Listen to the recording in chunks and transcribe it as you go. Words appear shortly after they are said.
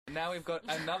Now we've got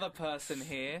another person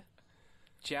here,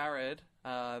 Jared,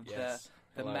 Yes.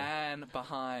 the Hello. man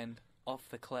behind Off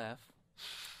the Clef.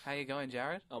 How you going,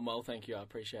 Jared? I'm well, thank you. I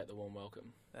appreciate the warm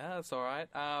welcome. Yeah, that's all right.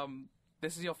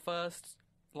 This is your first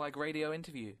radio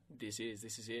interview. This is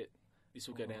it. This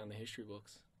will go down in the history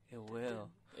books. It will.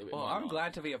 It Well, might I'm not.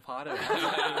 glad to be a part of it.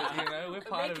 We're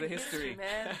part of the history.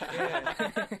 man.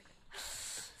 Yeah.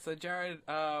 So, Jared,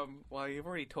 you've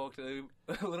already talked a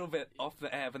little bit off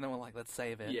the air, but then we're like, let's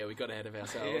save it. Yeah, we got ahead of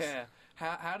ourselves. Yeah.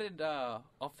 How did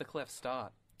Off the Clef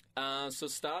start? So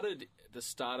it started the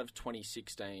start of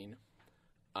 2016,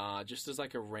 just as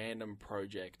like a random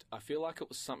project. I feel like it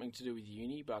was something to do with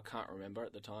uni, but I can't remember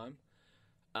at the time.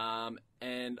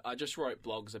 And I just wrote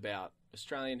blogs about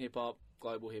Australian hip-hop,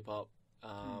 global hip-hop,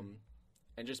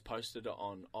 and just posted it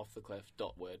on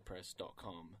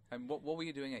offtheclef.wordpress.com. And what were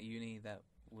you doing at uni that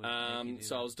would make you do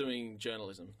So that? I was doing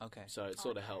journalism. Okay. So it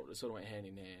sort of helped. It sort of went hand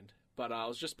in hand. But I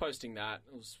was just posting that.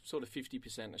 It was sort of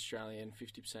 50% Australian,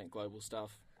 50% global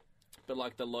stuff. But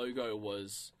like the logo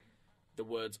was the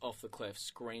words Off the Clef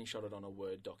screenshotted on a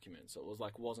Word document. So it was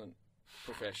like wasn't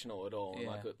professional at all. Yeah.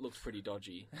 Like it looked pretty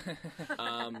dodgy.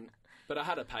 But I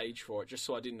had a page for it just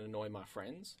so I didn't annoy my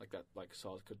friends so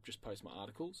I could just post my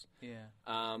articles. Yeah.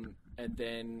 And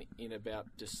then in about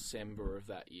December of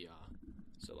that year,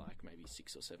 so like maybe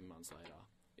 6 or 7 months later,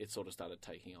 it sort of started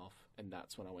taking off, and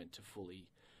that's when I went to fully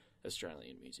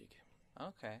Australian music.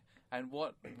 Okay. And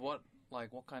what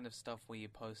kind of stuff were you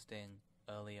posting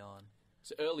early on?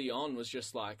 So early on was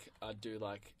just like I'd do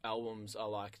like albums I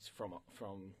liked from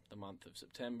the month of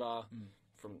September,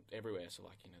 from everywhere. So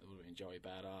like there would have been Joey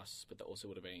Badass, but there also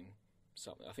would have been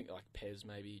something. I think like Pez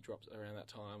maybe dropped around that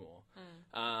time, or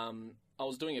I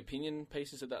was doing opinion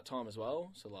pieces at that time as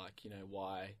well. So like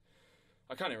why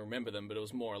I can't even remember them, but it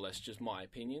was more or less just my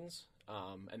opinions,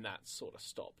 and that sort of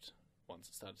stopped once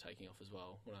it started taking off as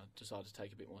well. When I decided to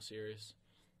take it a bit more serious.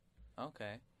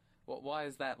 Okay. Why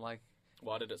is that like?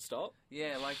 Why did it stop?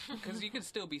 Yeah, because you could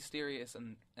still be serious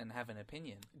and have an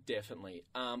opinion. Definitely.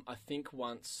 I think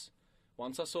once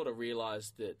I sort of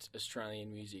realised that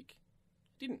Australian music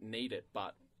didn't need it,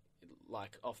 but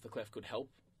like Off the Clef could help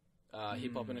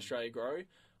hip hop in Australia grow,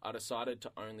 I decided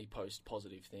to only post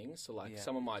positive things. So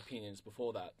some of my opinions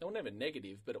before that, they were never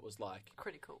negative, but it was like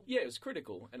Critical. Yeah, it was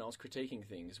critical, and I was critiquing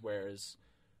things. Whereas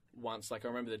once, I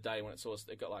remember the day when it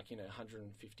got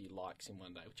 150 likes in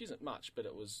one day, which isn't much, but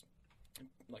it was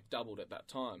doubled at that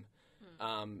time.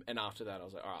 And after that I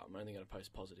was like, all right, I'm only going to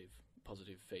post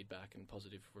positive feedback and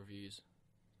positive reviews.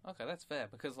 Okay, that's fair,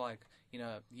 because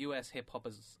US hip hop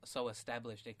is so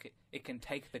established it can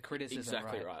take the criticism.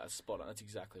 Exactly right. That's spot on. That's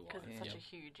exactly why. Because it's such a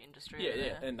huge industry.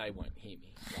 Yeah, and they won't hear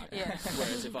me.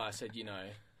 Whereas if I said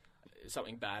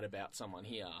something bad about someone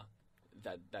here,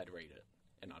 they'd read it,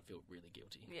 and I'd feel really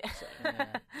guilty. Yeah. So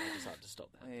I decided to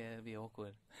stop that. Yeah, it'd be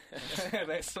awkward.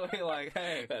 They saw you like,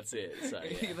 hey, That's it. So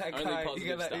yeah, you're that only guy. positive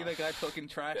You're stuff. that guy talking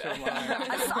trash online.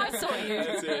 I saw you.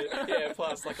 That's it. Yeah,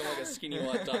 plus I'm like a skinny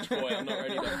white Dutch boy. I'm not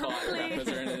ready to fight rappers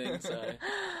or anything. So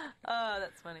Oh,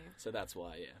 that's funny. that's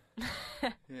why.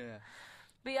 Yeah, Yeah.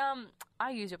 But I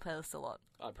use your playlist a lot.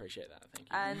 I appreciate that. Thank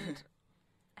you. And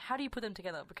how do you put them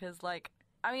together? Because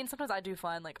sometimes I do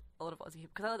find a lot of Aussie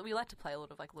hip, because we like to play a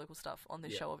lot of local stuff on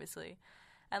this Yeah. show, obviously.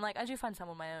 And I do find some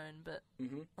on my own, but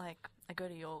I go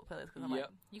to your playlist because I'm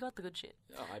Yep. you got the good shit.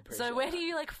 Oh, I appreciate So where that. do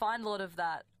you find a lot of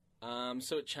that?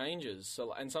 So it changes.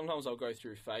 So and sometimes I'll go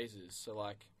through phases.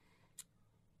 So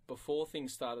before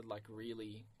things started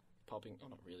really popping,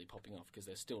 not really popping off because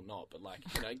they're still not, but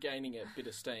gaining a bit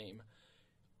of steam,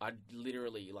 I'd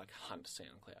literally hunt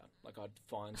SoundCloud. I'd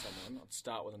find someone, I'd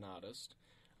start with an artist,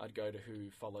 I'd go to who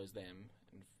follows them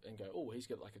and go, oh, he's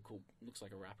got a cool, looks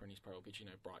like a rapper in his profile picture,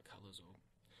 bright colours or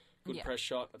good Yeah. press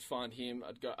shot. I'd find him.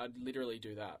 I'd literally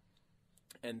do that,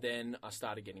 and then I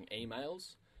started getting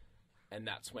emails. And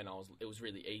that's when it was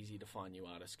really easy to find new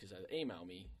artists because they'd email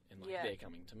me and Yeah. they're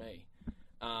coming to me.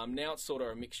 Now it's sort of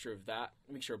a mixture of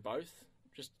both.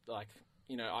 Just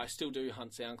I still do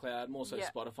hunt SoundCloud, more so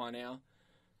Yeah. Spotify now.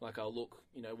 I'll look,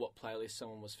 what playlist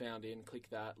someone was found in, click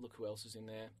that, look who else is in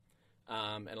there.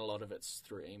 And a lot of it's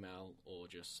through email or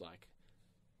just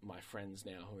my friends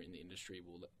now who are in the industry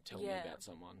will tell me Yeah. about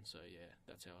someone. So yeah,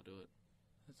 that's how I do it.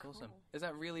 That's awesome. Is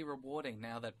that really rewarding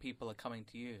now that people are coming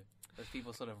to you? That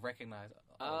people sort of recognize,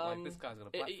 this guy's got a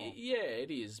platform? Yeah, it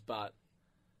is, but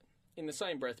in the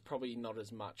same breath, probably not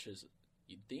as much as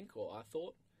you'd think or I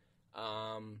thought.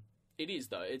 It is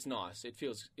though. It's nice. It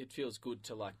feels good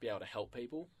to be able to help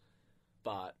people,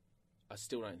 but I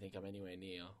still don't think I'm anywhere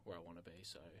near where I want to be.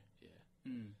 So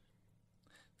yeah.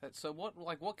 So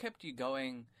what kept you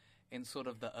going in sort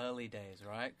of the early days,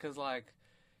 right? Because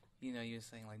you know, you're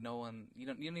saying like no one, you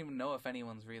don't even know if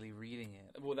anyone's really reading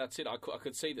it. Well, that's it. I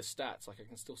could see the stats. Like I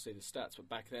can still see the stats, but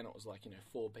back then it was like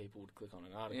 4 people would click on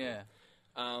an article. Yeah.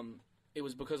 It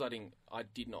was because I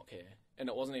did not care, and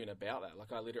it wasn't even about that.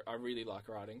 Like I really like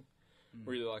writing,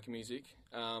 really like music,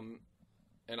 and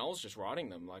I was just writing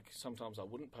them. Like sometimes I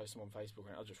wouldn't post them on Facebook,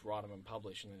 and I'd just write them and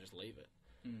publish, and then just leave it.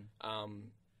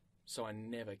 So I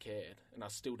never cared, and I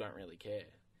still don't really care.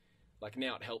 Like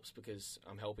now it helps because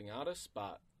I'm helping artists,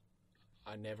 but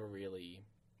I never really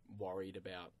worried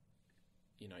about,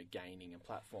 gaining a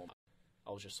platform.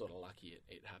 I was just sort of lucky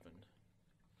it happened.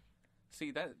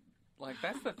 See, that's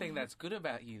the thing that's good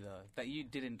about you, though, that you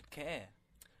didn't care,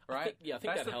 right? I think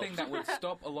that's that the helps. thing that would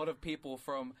stop a lot of people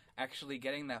from actually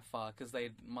getting that far, because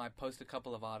they might post a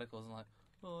couple of articles and like,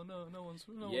 oh, no one's...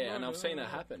 Yeah, and I've seen that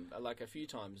happen, like, a few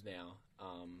times now,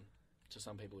 to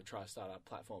some people who try to start a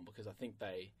platform, because I think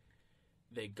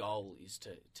their goal is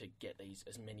to get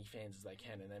as many fans as they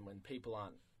can, and then when people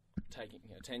aren't taking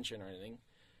attention or anything,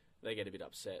 they get a bit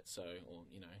upset, or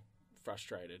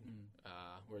frustrated.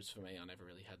 Whereas for me, I never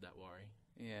really had that worry.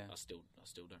 Yeah. I still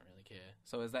don't really care.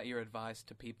 So is that your advice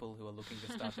to people who are looking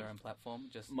to start their own platform?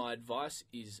 My advice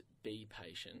is be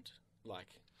patient.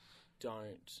 Like,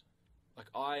 don't... Like,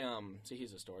 so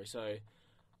here's a story. So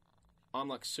I'm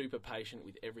like super patient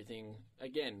with everything.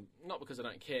 Again, not because I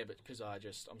don't care, but because I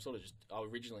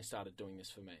originally started doing this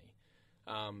for me.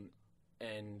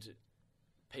 And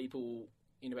people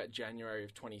in about January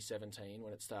of 2017,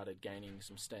 when it started gaining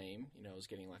some steam, I was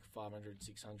getting like 500,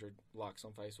 600 likes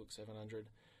on Facebook, 700.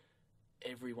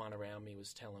 Everyone around me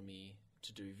was telling me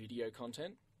to do video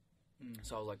content.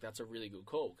 So I was like, that's a really good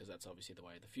call, because that's obviously the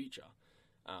way of the future.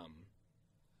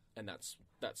 And that's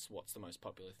what's the most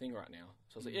popular thing right now.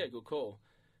 So I was like, yeah, good call.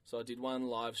 So I did one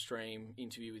live stream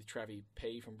interview with Travi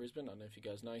P from Brisbane. I don't know if you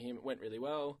guys know him. It went really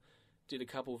well. Did a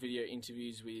couple video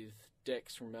interviews with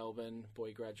Dex from Melbourne,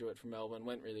 boy graduate from Melbourne.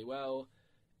 Went really well.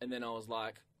 And then I was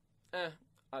like, I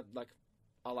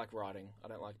like writing. I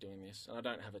don't like doing this. And I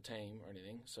don't have a team or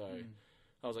anything. So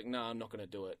I was like, no, I'm not going to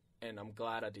do it. And I'm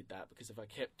glad I did that, because if I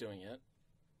kept doing it,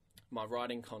 my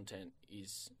writing content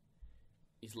is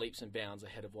leaps and bounds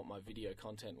ahead of what my video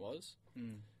content was.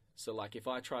 So like if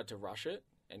I tried to rush it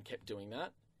and kept doing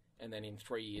that, and then in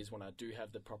 3 years when I do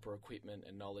have the proper equipment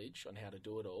and knowledge on how to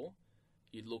do it all,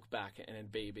 you'd look back and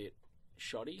it'd be a bit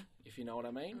shoddy, if you know what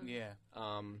I mean. Yeah.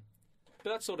 But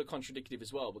that's sort of contradictory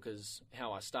as well, because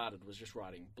how I started was just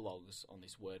writing blogs on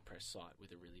this WordPress site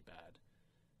with a really bad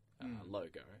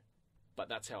logo. But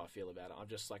that's how I feel about it. I'm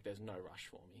just like, there's no rush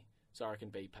for me. So I can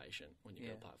be patient when you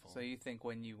get a platform. So you think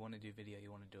when you want to do video, you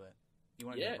want to do it. You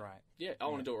want to do it right. Yeah, I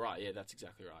want to do it right. Yeah, that's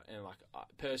exactly right. And like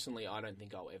personally, I don't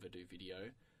think I'll ever do video.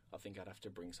 I think I'd have to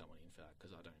bring someone in for that,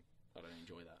 because I don't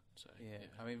enjoy that. So yeah.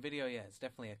 I mean, video. Yeah, it's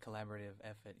definitely a collaborative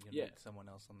effort. You need someone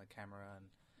else on the camera and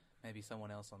maybe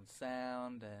someone else on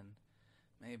sound, and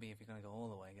maybe if you're going to go all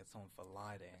the way, get someone for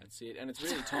lighting. That's it. And it's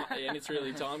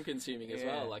really time consuming as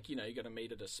well. Like, you got to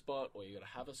meet at a spot, or you got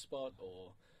to have a spot,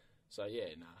 or so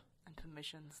nah. And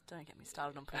permissions. Don't get me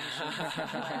started on permissions.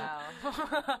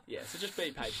 Wow. Yeah, so just be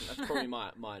patient. That's probably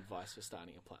my advice for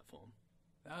starting a platform.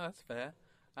 Oh, that's fair.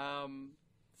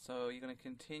 So you're going to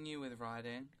continue with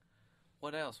writing.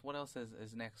 What else? What else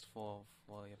is next for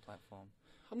your platform?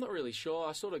 I'm not really sure.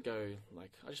 I sort of go,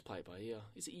 like, I just play it by ear.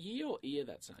 Is it year or ear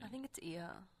that's saying? I think it's ear.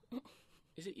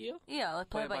 Is it ear? Yeah, like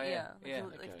play it by ear. Yeah.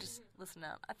 Like, just listen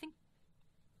out. I think...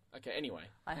 Okay, anyway.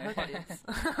 I hope it is.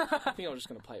 I think I'm just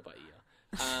going to play it by ear.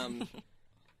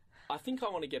 I think I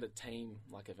want to get a team,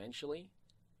 like, eventually,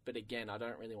 but again, I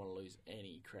don't really want to lose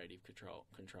any creative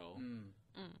control,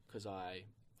 because I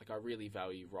really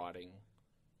value writing,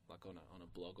 like on a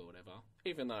blog or whatever.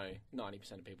 Even though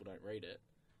 90% of people don't read it,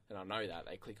 and I know that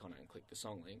they click on it and click the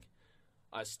song link,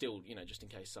 I still, just in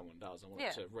case someone does, I want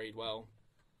it to read well,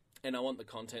 and I want the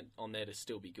content on there to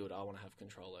still be good. I want to have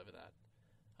control over that.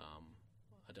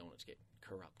 I don't want it to get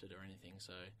corrupted or anything,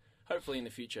 so hopefully in the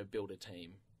future build a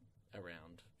team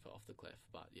around for Off the Clef,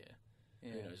 but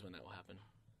who knows when that will happen.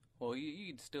 Well,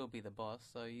 you'd still be the boss,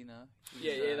 so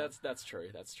Yeah, that's true.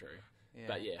 Yeah.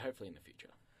 But yeah, hopefully in the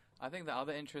future. I think the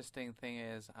other interesting thing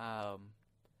is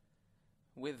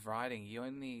with writing,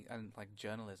 and like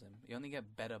journalism, you only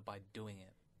get better by doing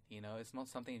it. It's not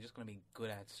something you're just going to be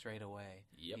good at straight away.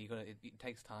 Yep. It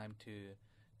takes time to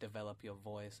develop your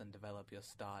voice and develop your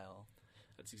style.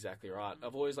 That's exactly right.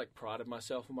 I've always prided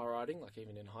myself on my writing, like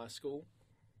even in high school.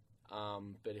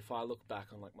 But if I look back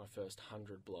on my first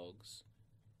 100 blogs,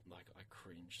 I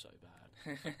cringe so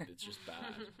bad. It's just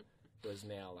bad. Whereas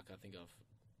now, I think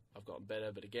I've gotten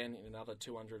better. But again, in another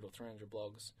 200 or 300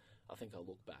 blogs, I think I'll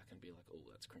look back and be like, oh,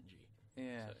 that's cringy.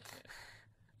 Yeah. So,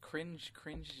 cringe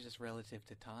is just relative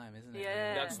to time, isn't it?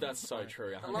 Yeah. That's so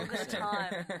true. The longest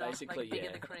time, Basically, bigger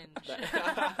yeah. the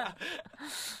cringe.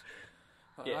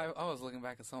 Yeah. I was looking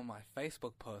back at some of my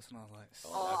Facebook posts and I was like,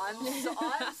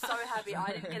 I'm so happy. I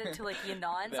didn't get it till like year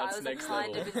 9, so I That's was next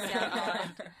kind level. of in sound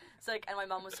mind. So like, and my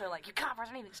mum was so like, you can't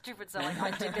post anything stupid. So like, I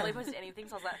did barely post anything.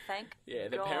 So I was like, thank Yeah,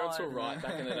 the God. parents were right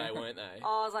back in the day, weren't they?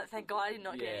 Oh, I was like, thank God I did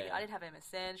not get any. Yeah. I didn't have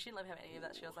MSN. She didn't let me have any of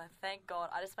that shit. I was like, thank God.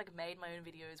 I just like made my own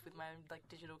videos with my own like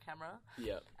digital camera,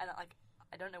 Yep. and like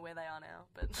I don't know where they are now,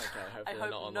 but Okay, I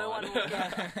hopefully hope not no one online. will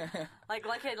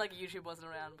get like YouTube wasn't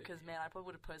around because man, I probably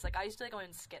would have posted like I used to like my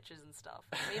own sketches and stuff.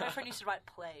 Me and my friend used to write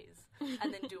plays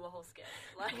and then do a whole sketch.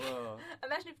 Like, whoa.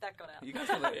 imagine if that got out. You guys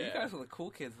were the, Yeah. you guys were the cool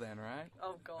kids then, right?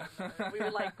 Oh God, no. We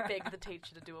would like beg the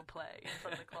teacher to do a play in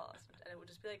front of the class, and it would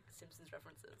just be like Simpsons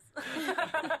references.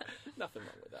 Nothing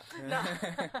wrong with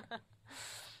that. No.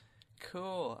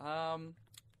 Cool.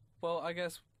 Well, I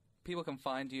guess people can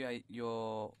find you at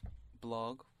your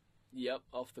blog. Yep,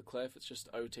 Off the Clef. It's just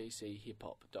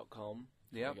otchiphop.com.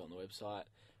 Yep. Go on the website.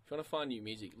 If you want to find new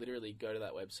music, literally go to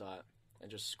that website and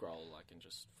just scroll, and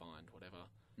just find whatever.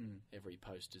 Every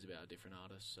post is about a different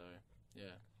artist, so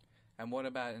yeah. And what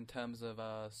about in terms of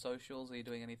socials? Are you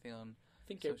doing anything on I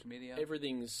think social media?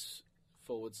 everything's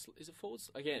is it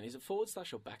forward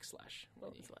slash or backslash?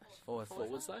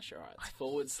 Forward slash? Alright, it's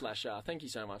forward slash. Thank you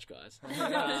so much, guys.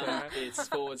 It's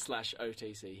forward slash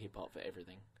OTC hip hop for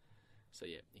everything. So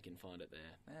yeah, you can find it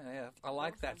there. Yeah, I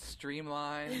like that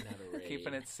streamline,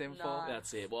 keeping it simple. Nice.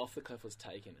 That's it. Well, Off the Clef was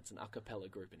taken. It's an a cappella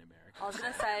group in America. I was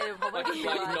gonna say it would probably be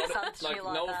something like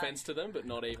no that. offense to them, but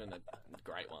not even a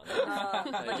great one.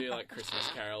 They do like Christmas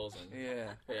carols and Yeah.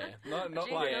 yeah. Not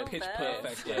Gee, like no pitch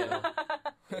thanks. perfect.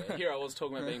 Yeah. Here I was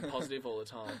talking about being positive all the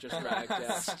time, just ragged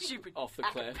out. Stupid Off the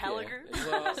Clef. acapella Yeah. group. It's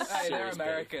Well, hey, they're serious beef.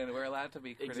 American. We're allowed to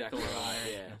be critical. Exactly right.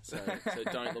 Yeah. So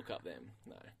don't look up them.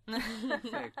 No.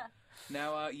 Sick.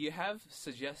 Now, you have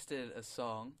suggested a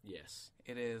song. Yes.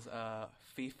 It is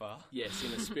FIFA. Yes,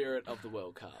 in the spirit of the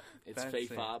World Cup. It's Fancy.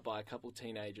 FIFA by a couple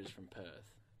teenagers from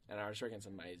Perth. And I just reckon it's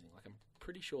amazing. Like, I'm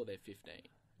pretty sure they're 15.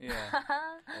 Yeah.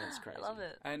 And it's crazy. I love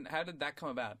it. And how did that come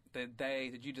about?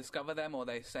 Did you discover them, or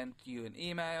they sent you an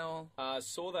email?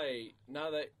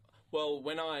 Well,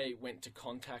 when I went to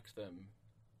contact them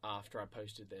after I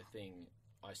posted their thing,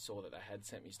 I saw that they had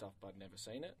sent me stuff, but I'd never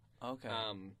seen it. Okay.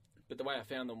 But the way I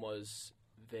found them was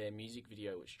their music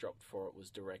video, which dropped for it, was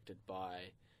directed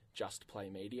by Just Play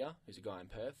Media, who's a guy in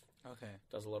Perth. Okay.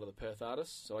 Does a lot of the Perth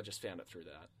artists. So I just found it through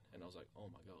that, and I was like, oh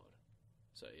my God.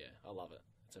 So yeah, I love it.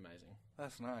 It's amazing.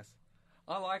 That's nice.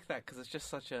 I like that because it's just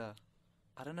such a,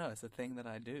 I don't know, it's a thing that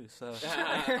I do. So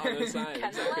I'm the same. Can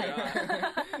Exactly relate.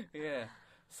 right. yeah.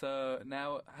 So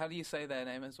now, how do you say their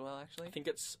name as well? Actually. I think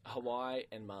it's Hawaii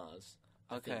and Mars.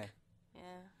 I Okay. think. Yeah.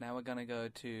 Now we're gonna go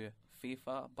to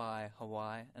FIFA by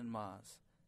Hawaii and Mars.